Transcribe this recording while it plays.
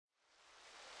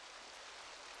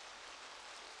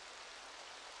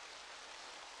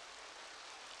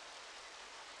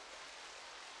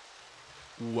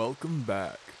Welcome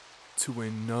back to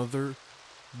another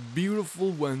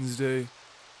beautiful Wednesday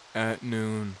at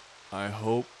noon. I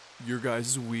hope your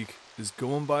guys' week is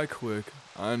going by quick.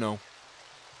 I know.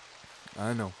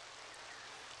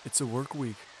 It's a work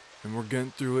week and we're getting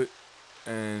through it,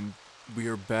 and we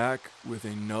are back with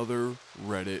another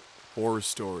Reddit horror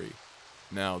story.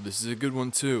 Now, this is a good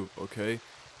one too, okay?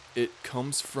 It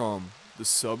comes from the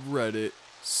subreddit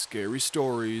Scary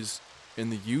Stories,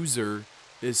 and the user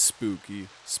is Spooky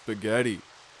Spaghetti.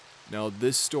 Now,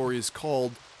 this story is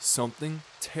called Something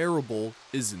Terrible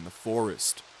is in the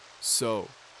Forest. So,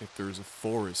 if there's a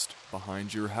forest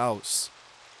behind your house,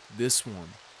 this one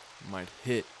might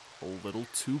hit a little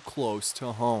too close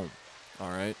to home.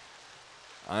 Alright?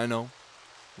 I know,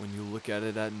 when you look at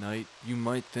it at night, you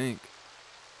might think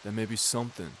that maybe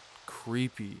something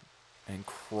creepy and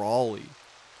crawly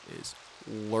is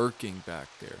lurking back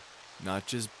there. Not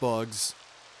just bugs,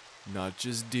 not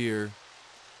just deer,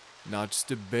 not just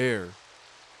a bear,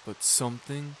 but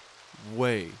something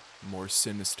way more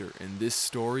sinister. And this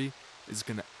story is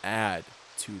going to add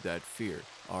to that fear,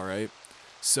 alright?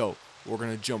 So, we're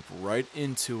going to jump right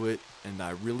into it, and I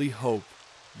really hope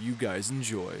you guys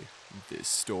enjoy this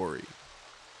story.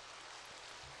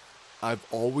 I've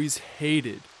always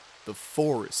hated the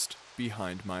forest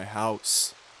behind my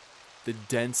house. The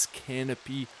dense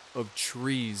canopy of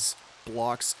trees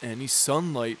blocks any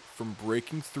sunlight from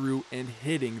breaking through and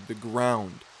hitting the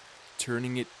ground,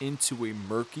 turning it into a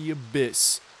murky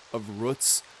abyss of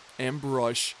roots and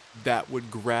brush that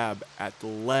would grab at the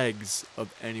legs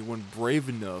of anyone brave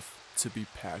enough to be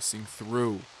passing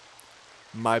through.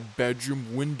 My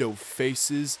bedroom window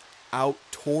faces out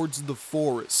towards the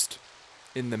forest.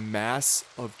 In the mass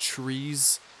of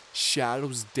trees,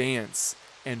 shadows dance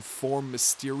and form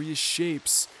mysterious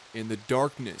shapes in the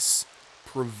darkness,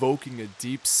 provoking a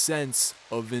deep sense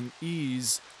of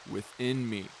unease within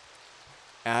me.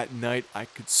 At night, I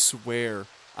could swear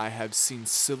I have seen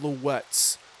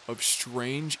silhouettes of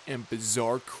strange and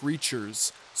bizarre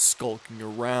creatures skulking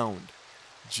around,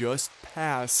 just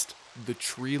past the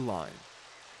tree line,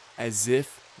 as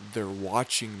if they're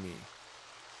watching me,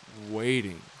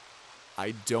 waiting.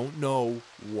 I don't know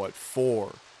what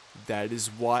for. That is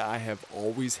why I have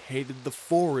always hated the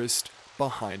forest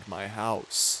behind my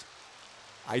house.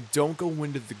 I don't go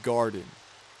into the garden.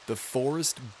 The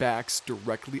forest backs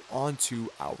directly onto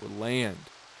our land.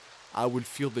 I would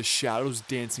feel the shadows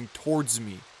dancing towards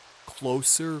me,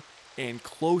 closer and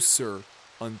closer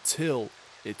until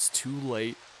it's too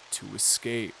late to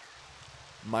escape.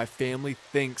 My family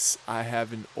thinks I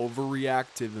have an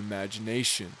overreactive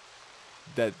imagination,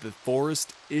 that the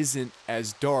forest isn't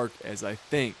as dark as I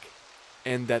think,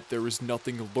 and that there is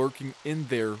nothing lurking in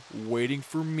there waiting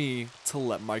for me to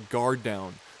let my guard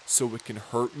down so it can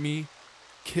hurt me,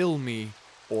 kill me,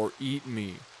 or eat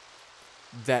me.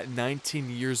 That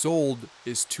 19 years old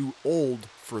is too old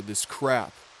for this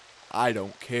crap. I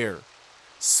don't care.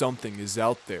 Something is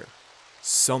out there.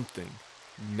 Something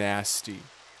nasty.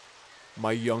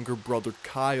 My younger brother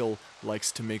Kyle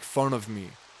likes to make fun of me.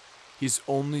 He's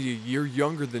only a year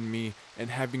younger than me,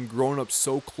 and having grown up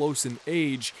so close in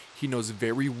age, he knows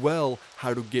very well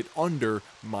how to get under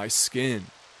my skin.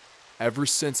 Ever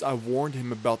since I warned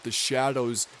him about the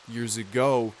shadows years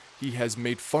ago, he has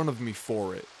made fun of me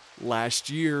for it. Last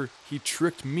year, he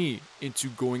tricked me into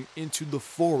going into the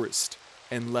forest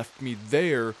and left me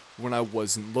there when I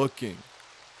wasn't looking,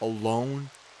 alone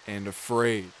and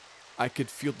afraid. I could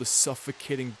feel the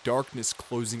suffocating darkness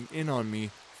closing in on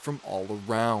me from all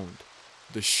around,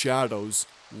 the shadows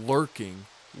lurking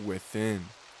within.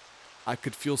 I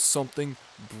could feel something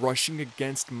brushing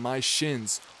against my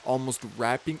shins, almost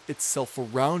wrapping itself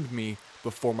around me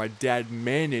before my dad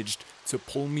managed to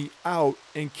pull me out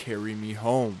and carry me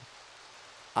home.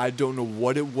 I don't know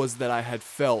what it was that I had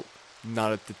felt,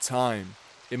 not at the time.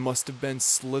 It must have been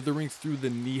slithering through the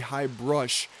knee-high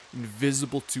brush,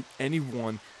 invisible to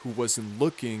anyone who wasn't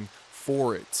looking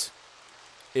for it.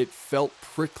 It felt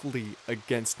prickly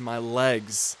against my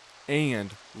legs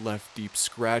and left deep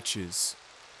scratches.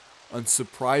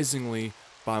 Unsurprisingly,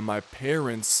 by my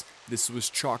parents, this was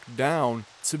chalked down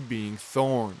to being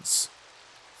thorns.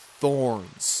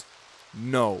 Thorns.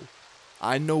 No,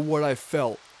 I know what I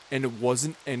felt, and it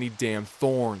wasn't any damn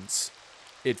thorns.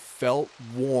 It felt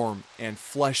warm and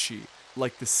fleshy,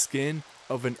 like the skin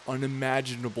of an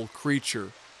unimaginable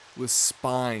creature with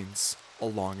spines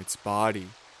along its body.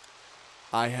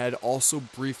 I had also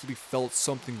briefly felt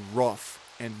something rough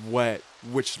and wet,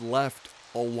 which left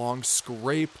a long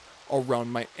scrape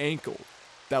around my ankle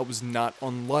that was not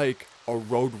unlike a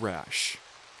road rash.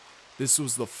 This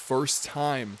was the first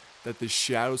time that the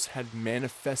shadows had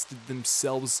manifested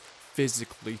themselves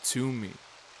physically to me.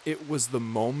 It was the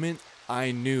moment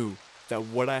I knew that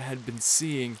what I had been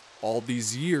seeing all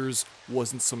these years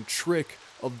wasn't some trick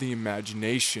of the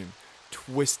imagination,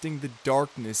 twisting the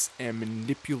darkness and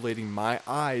manipulating my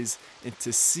eyes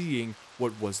into seeing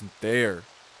what wasn't there.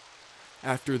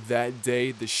 After that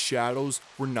day, the shadows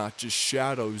were not just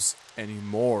shadows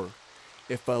anymore.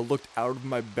 If I looked out of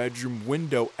my bedroom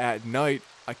window at night,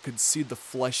 I could see the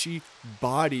fleshy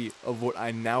body of what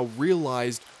I now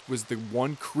realized was the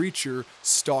one creature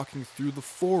stalking through the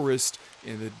forest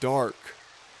in the dark,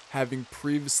 having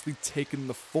previously taken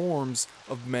the forms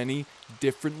of many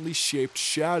differently shaped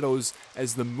shadows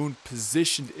as the moon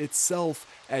positioned itself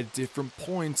at different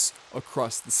points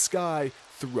across the sky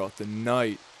throughout the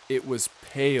night. It was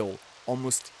pale,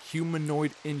 almost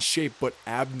humanoid in shape, but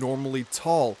abnormally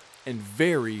tall and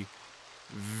very,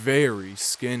 very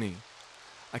skinny.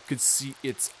 I could see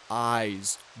its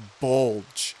eyes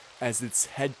bulge as its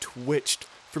head twitched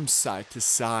from side to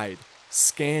side,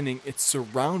 scanning its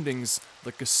surroundings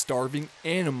like a starving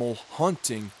animal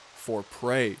hunting for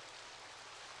prey.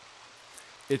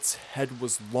 Its head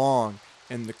was long,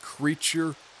 and the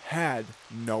creature had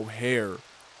no hair,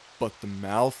 but the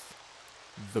mouth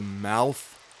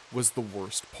was the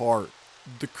worst part.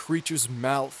 The creature's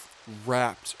mouth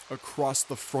wrapped across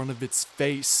the front of its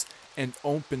face and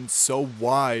opened so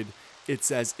wide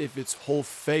it's as if its whole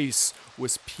face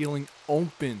was peeling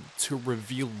open to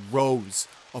reveal rows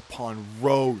upon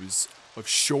rows of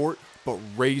short but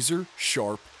razor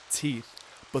sharp teeth.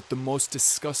 But the most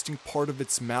disgusting part of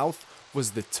its mouth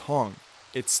was the tongue.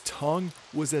 Its tongue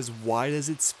was as wide as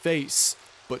its face,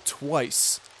 but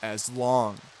twice as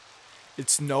long.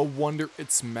 It's no wonder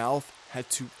its mouth had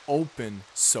to open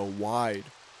so wide.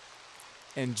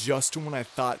 And just when I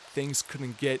thought things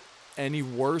couldn't get any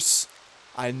worse,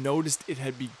 I noticed it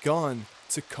had begun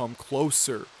to come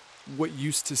closer. What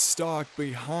used to stalk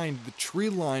behind the tree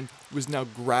line was now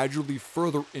gradually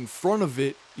further in front of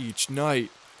it each night.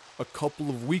 A couple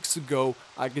of weeks ago,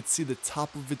 I could see the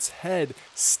top of its head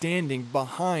standing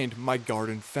behind my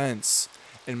garden fence,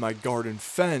 and my garden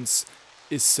fence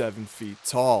is 7 feet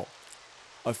tall.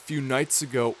 A few nights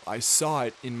ago, I saw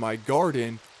it in my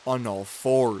garden on all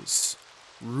fours,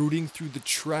 rooting through the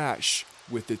trash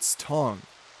with its tongue.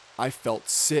 I felt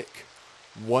sick.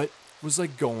 What was I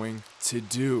going to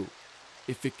do?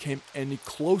 If it came any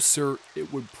closer,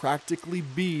 it would practically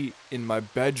be in my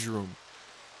bedroom.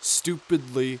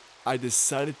 Stupidly, I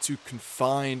decided to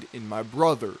confide in my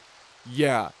brother.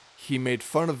 Yeah, he made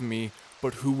fun of me,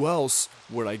 but who else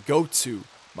would I go to?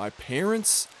 My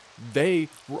parents? They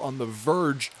were on the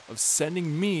verge of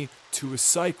sending me to a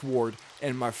psych ward,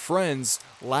 and my friends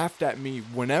laughed at me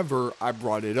whenever I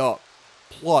brought it up.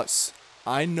 Plus,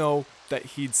 I know that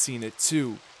he'd seen it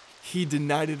too. He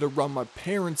denied it around my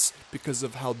parents because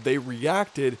of how they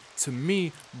reacted to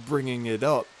me bringing it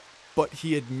up. But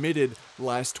he admitted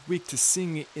last week to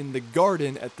seeing it in the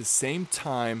garden at the same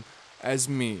time as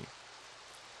me.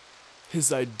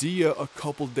 His idea a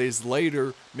couple days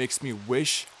later makes me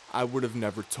wish I would have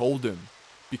never told him,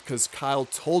 because Kyle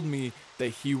told me that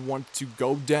he wanted to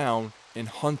go down and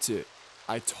hunt it.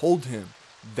 I told him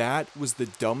that was the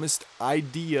dumbest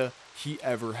idea he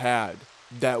ever had,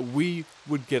 that we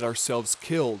would get ourselves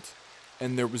killed,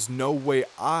 and there was no way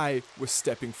I was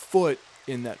stepping foot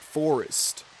in that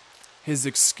forest. His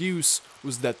excuse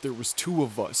was that there was 2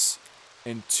 of us,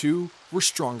 and 2 were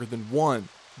stronger than 1,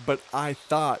 but I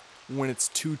thought when it's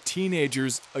 2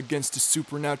 teenagers against a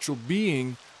supernatural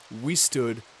being, we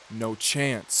stood no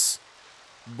chance.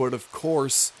 But of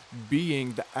course,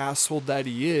 being the asshole that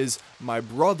he is, my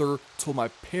brother told my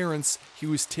parents he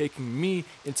was taking me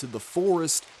into the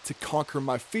forest to conquer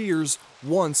my fears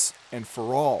once and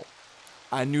for all.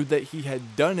 I knew that he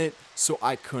had done it, so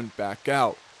I couldn't back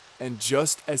out. And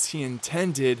just as he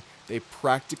intended, they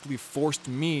practically forced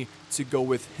me to go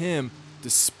with him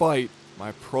despite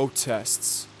my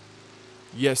protests.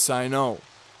 Yes, I know.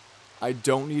 I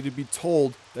don't need to be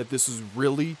told that this was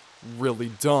really,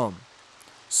 really dumb.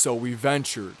 So we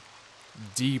ventured.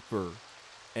 Deeper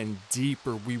and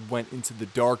deeper we went into the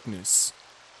darkness,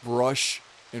 brush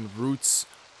and roots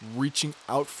reaching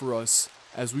out for us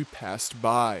as we passed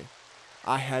by.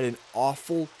 I had an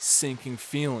awful sinking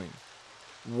feeling.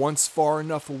 Once far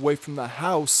enough away from the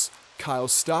house, Kyle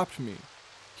stopped me.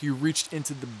 He reached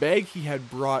into the bag he had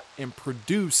brought and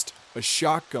produced a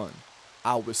shotgun.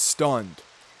 I was stunned.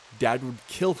 Dad would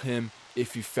kill him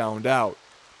if he found out,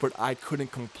 but I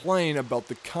couldn't complain about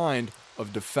the kind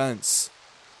of defense.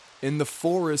 In the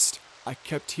forest, I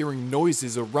kept hearing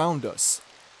noises around us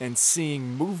and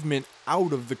seeing movement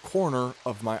out of the corner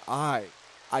of my eye.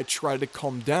 I tried to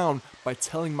calm down by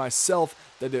telling myself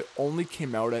that it only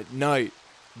came out at night,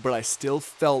 but I still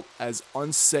felt as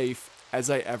unsafe as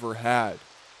I ever had.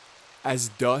 As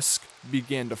dusk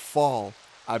began to fall,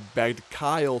 I begged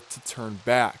Kyle to turn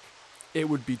back. It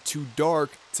would be too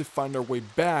dark to find our way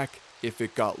back if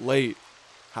it got late.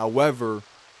 However,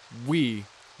 we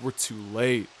were too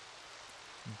late.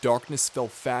 Darkness fell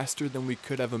faster than we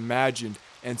could have imagined,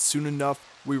 and soon enough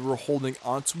we were holding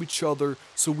onto each other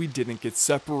so we didn't get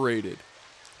separated.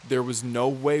 There was no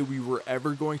way we were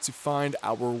ever going to find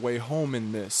our way home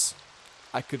in this.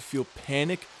 I could feel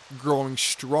panic growing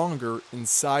stronger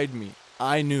inside me.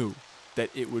 I knew that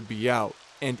it would be out,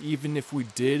 and even if we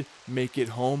did make it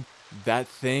home, that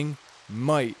thing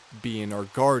might be in our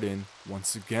garden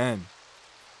once again.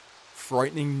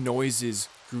 Frightening noises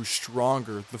grew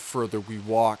stronger the further we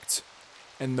walked,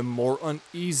 and the more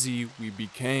uneasy we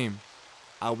became.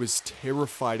 I was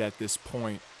terrified at this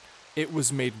point. It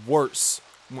was made worse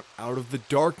when out of the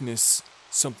darkness,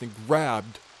 something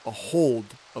grabbed a hold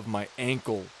of my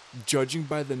ankle. Judging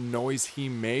by the noise he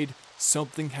made,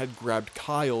 something had grabbed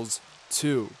Kyle's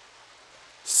too.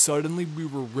 Suddenly we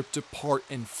were ripped apart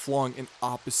and flung in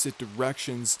opposite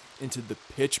directions into the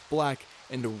pitch black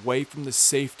and away from the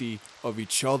safety of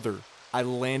each other. I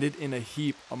landed in a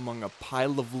heap among a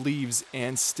pile of leaves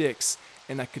and sticks,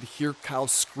 and I could hear Kyle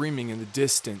screaming in the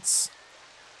distance.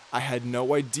 I had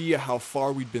no idea how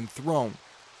far we'd been thrown,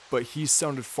 but he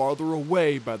sounded farther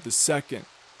away by the second.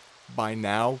 By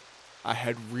now, I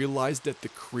had realized that the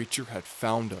creature had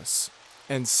found us,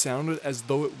 and sounded as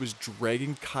though it was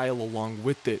dragging Kyle along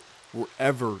with it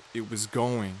wherever it was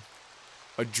going.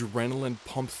 Adrenaline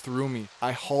pumped through me.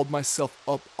 I hauled myself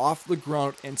up off the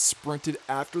ground and sprinted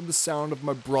after the sound of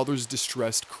my brother's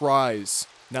distressed cries,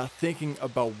 not thinking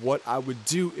about what I would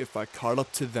do if I caught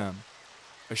up to them.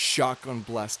 A shotgun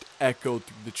blast echoed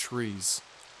through the trees,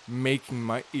 making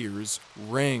my ears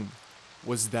ring.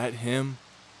 Was that him?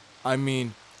 I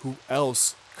mean, who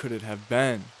else could it have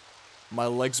been? My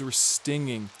legs were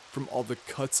stinging from all the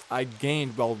cuts I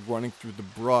gained while running through the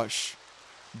brush,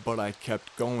 but I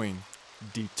kept going,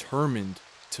 determined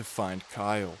to find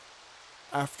Kyle.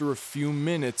 After a few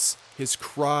minutes, his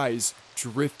cries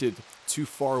drifted too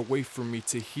far away for me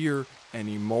to hear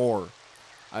anymore.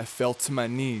 I fell to my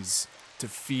knees,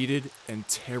 defeated and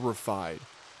terrified.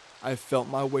 I felt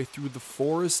my way through the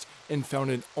forest and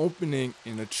found an opening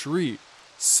in a tree.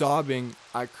 Sobbing,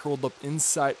 I curled up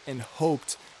inside and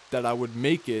hoped that I would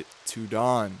make it to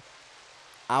dawn.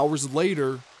 Hours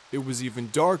later, it was even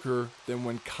darker than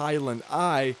when Kyle and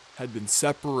I had been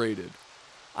separated.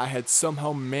 I had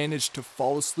somehow managed to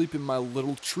fall asleep in my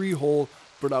little tree hole,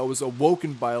 but I was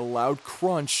awoken by a loud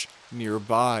crunch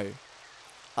nearby.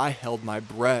 I held my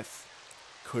breath.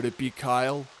 Could it be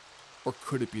Kyle, or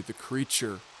could it be the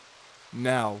creature?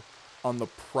 Now, on the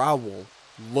prowl,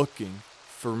 looking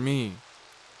for me,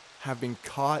 having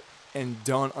caught and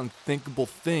done unthinkable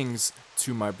things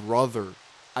to my brother.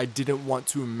 I didn't want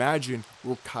to imagine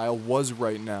where Kyle was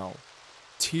right now.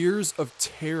 Tears of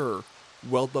terror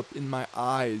welled up in my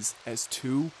eyes as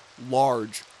two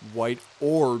large white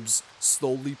orbs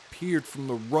slowly peered from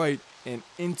the right and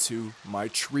into my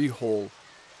tree hole,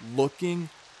 looking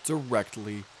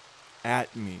directly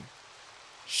at me.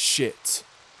 Shit.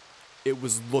 It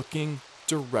was looking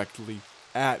directly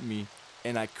at me,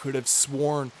 and I could have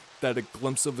sworn that a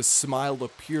glimpse of a smile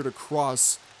appeared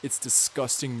across its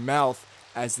disgusting mouth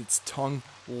as its tongue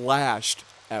lashed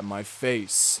at my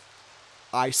face.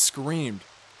 I screamed.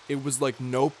 It was like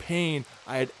no pain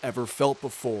I had ever felt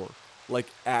before, like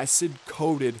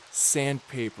acid-coated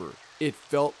sandpaper. It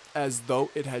felt as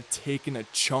though it had taken a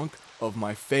chunk of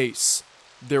my face.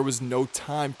 There was no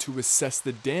time to assess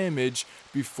the damage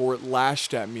before it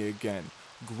lashed at me again,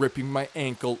 gripping my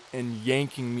ankle and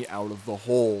yanking me out of the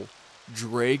hole,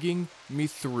 dragging me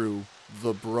through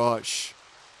the brush.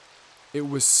 It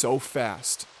was so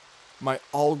fast. My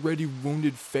already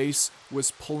wounded face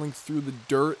was pulling through the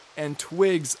dirt and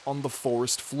twigs on the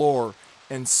forest floor,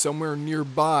 and somewhere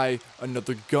nearby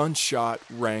another gunshot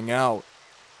rang out.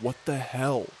 What the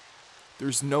hell?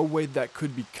 There's no way that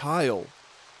could be Kyle,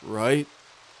 right?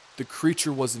 The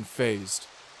creature wasn't fazed.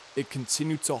 It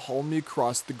continued to haul me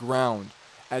across the ground.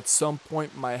 At some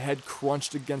point, my head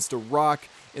crunched against a rock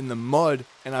in the mud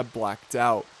and I blacked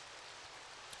out.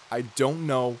 I don't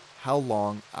know how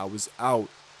long I was out.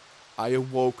 I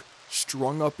awoke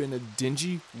strung up in a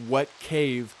dingy, wet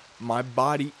cave, my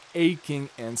body aching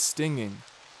and stinging.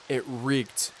 It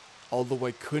reeked, although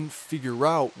I couldn't figure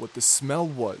out what the smell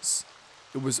was.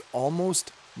 It was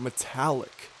almost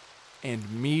metallic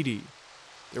and meaty.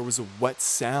 There was a wet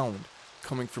sound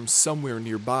coming from somewhere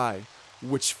nearby,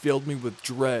 which filled me with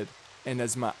dread, and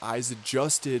as my eyes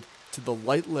adjusted, to the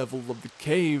light level of the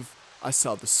cave, I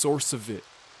saw the source of it.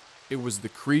 It was the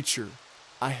creature.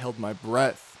 I held my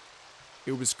breath.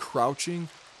 It was crouching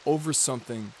over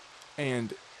something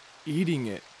and eating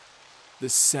it. The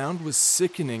sound was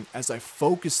sickening. As I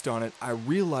focused on it, I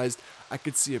realized I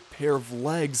could see a pair of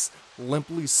legs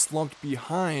limply slumped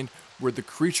behind where the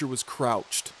creature was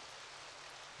crouched.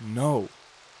 No.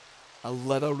 I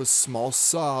let out a small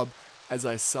sob as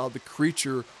I saw the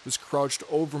creature was crouched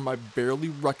over my barely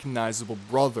recognizable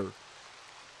brother.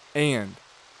 And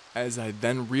as I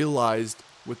then realized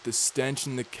what the stench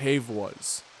in the cave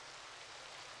was.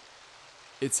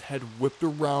 Its head whipped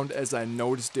around as I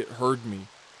noticed it heard me.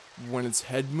 When its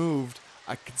head moved,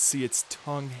 I could see its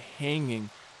tongue hanging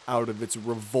out of its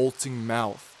revolting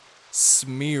mouth,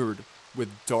 smeared with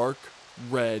dark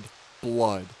red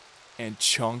blood and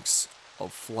chunks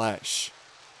of flesh.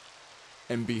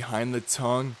 And behind the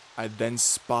tongue, I then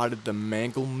spotted the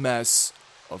mangled mess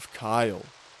of Kyle.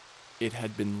 It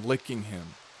had been licking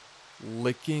him,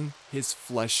 licking his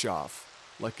flesh off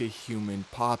like a human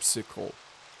popsicle.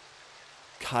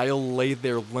 Kyle lay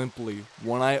there limply,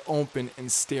 one eye open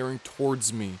and staring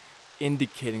towards me,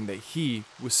 indicating that he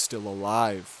was still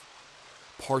alive.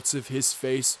 Parts of his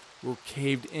face were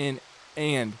caved in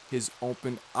and his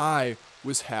open eye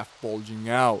was half bulging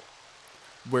out,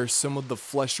 where some of the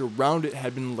flesh around it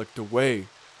had been licked away.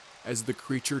 As the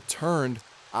creature turned,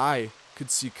 I could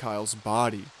see Kyle's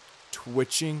body,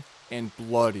 twitching and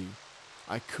bloody.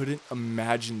 I couldn't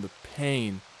imagine the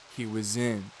pain he was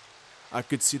in. I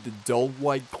could see the dull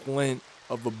white glint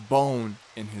of a bone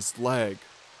in his leg,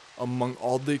 among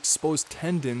all the exposed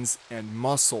tendons and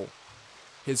muscle.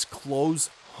 His clothes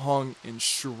hung in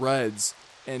shreds,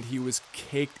 and he was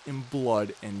caked in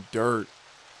blood and dirt.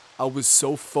 I was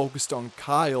so focused on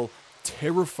Kyle,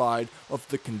 terrified of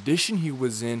the condition he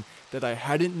was in, that I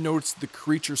hadn't noticed the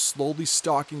creature slowly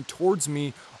stalking towards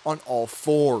me on all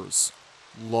fours,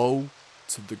 low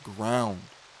to the ground.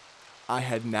 I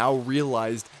had now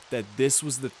realized that this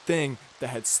was the thing that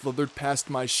had slithered past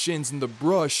my shins in the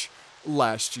brush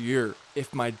last year.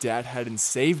 If my dad hadn't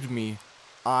saved me,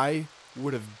 I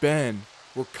would have been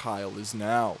where Kyle is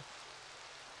now.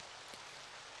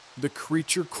 The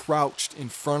creature crouched in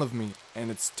front of me,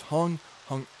 and its tongue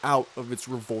hung out of its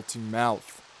revolting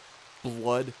mouth.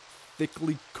 Blood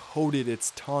thickly coated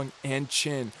its tongue and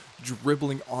chin,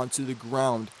 dribbling onto the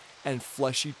ground, and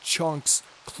fleshy chunks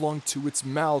clung to its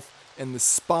mouth and the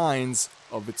spines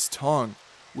of its tongue,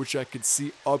 which I could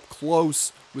see up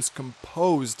close was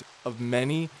composed of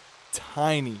many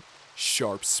tiny,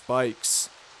 sharp spikes.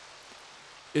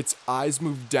 Its eyes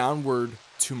moved downward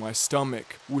to my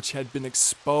stomach, which had been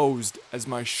exposed as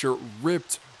my shirt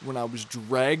ripped when I was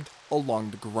dragged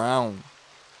along the ground.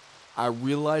 I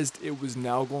realized it was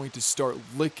now going to start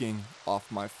licking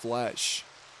off my flesh.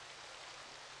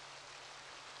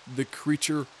 The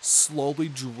creature slowly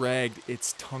dragged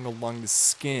its tongue along the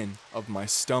skin of my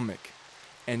stomach,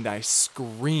 and I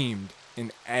screamed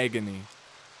in agony.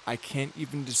 I can't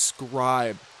even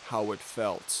describe how it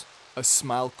felt. A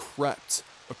smile crept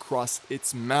across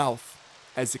its mouth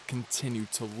as it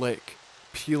continued to lick,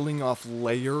 peeling off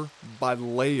layer by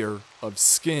layer of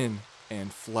skin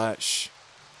and flesh.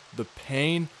 The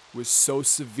pain was so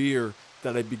severe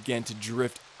that I began to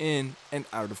drift in and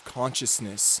out of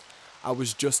consciousness. I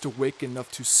was just awake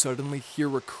enough to suddenly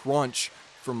hear a crunch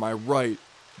from my right,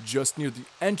 just near the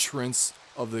entrance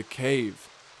of the cave.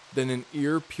 Then an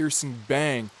ear-piercing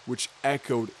bang which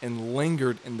echoed and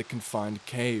lingered in the confined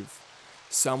cave.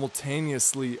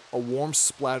 Simultaneously, a warm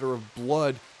splatter of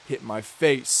blood hit my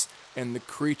face, and the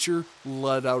creature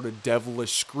let out a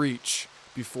devilish screech.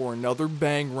 Before another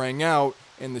bang rang out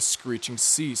and the screeching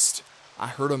ceased, I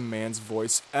heard a man's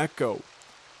voice echo,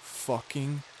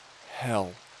 "Fucking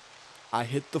hell." I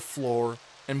hit the floor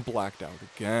and blacked out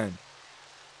again.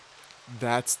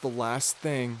 That's the last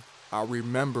thing I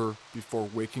remember before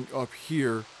waking up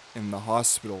here in the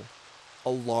hospital. A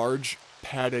large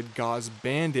padded gauze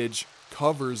bandage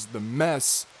covers the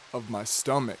mess of my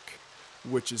stomach,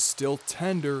 which is still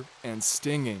tender and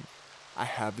stinging. I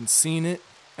haven't seen it,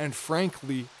 and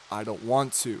frankly, I don't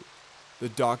want to. The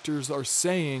doctors are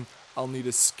saying I'll need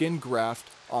a skin graft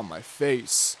on my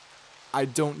face. I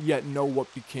don't yet know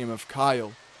what became of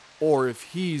Kyle, or if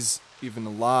he's even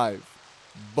alive.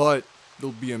 But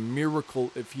it'll be a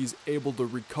miracle if he's able to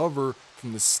recover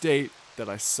from the state that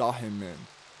I saw him in.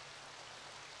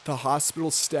 The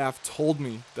hospital staff told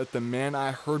me that the man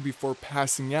I heard before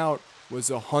passing out was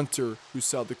a hunter who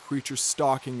saw the creature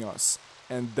stalking us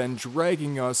and then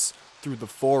dragging us through the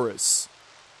forest.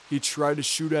 He tried to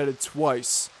shoot at it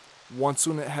twice, once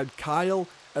when it had Kyle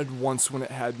and once when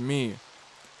it had me.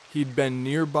 He'd been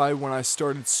nearby when I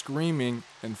started screaming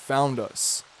and found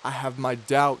us. I have my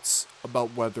doubts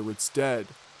about whether it's dead.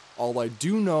 All I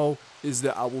do know is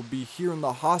that I will be here in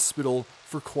the hospital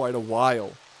for quite a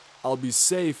while. I'll be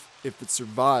safe if it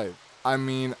survived. I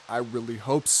mean, I really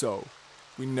hope so.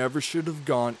 We never should have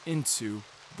gone into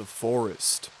the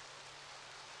forest.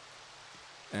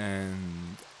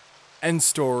 And end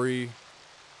story.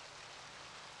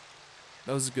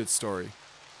 That was a good story.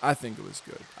 I think it was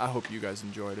good. I hope you guys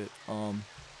enjoyed it.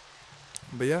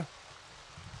 But yeah,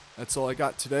 that's all I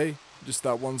got today. Just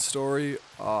that one story.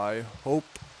 I hope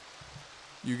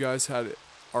you guys I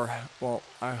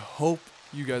hope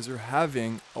you guys are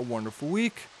having a wonderful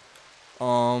week.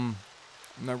 I'm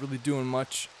not really doing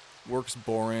much. Work's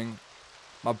boring.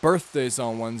 My birthday's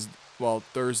on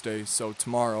Thursday, so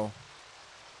tomorrow.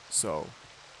 So,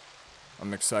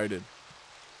 I'm excited.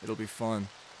 It'll be fun.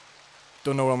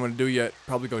 Don't know what I'm going to do yet.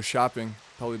 Probably go shopping.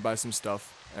 Probably buy some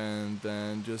stuff. And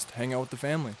then just hang out with the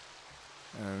family.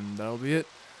 And that'll be it.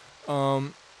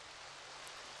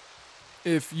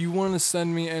 If you want to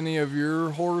send me any of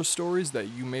your horror stories that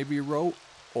you maybe wrote,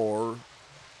 or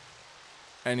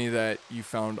any that you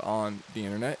found on the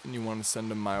internet and you want to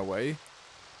send them my way,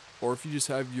 or if you just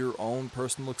have your own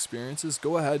personal experiences,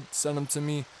 go ahead, send them to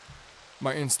me.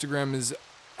 My Instagram is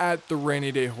at the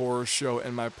Rainy Day Horror Show,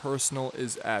 and my personal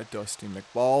is at Dusty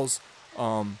McBalls.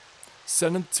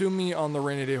 Send them to me on the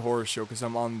Rainy Day Horror Show because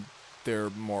I'm on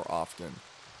there more often.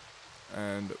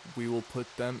 And I will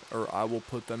put them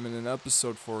in an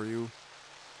episode for you.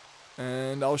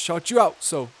 And I'll shout you out.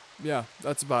 So, yeah,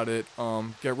 that's about it.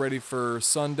 Get ready for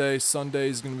Sunday. Sunday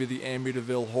is going to be the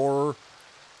Amityville Horror.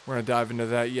 We're going to dive into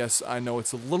that. Yes, I know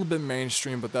it's a little bit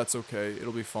mainstream, but that's okay.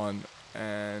 It'll be fun.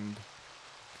 And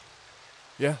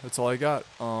yeah, that's all I got.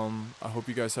 I hope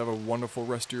you guys have a wonderful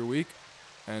rest of your week.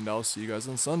 And I'll see you guys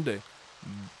on Sunday.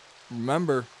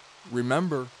 Remember,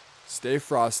 stay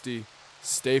frosty.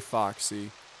 Stay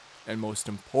foxy, and most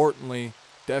importantly,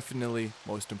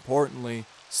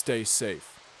 stay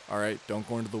safe. Alright, don't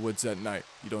go into the woods at night.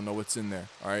 You don't know what's in there.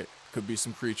 Alright, could be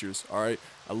some creatures. Alright,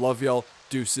 I love y'all.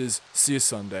 Deuces. See you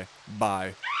Sunday.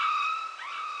 Bye.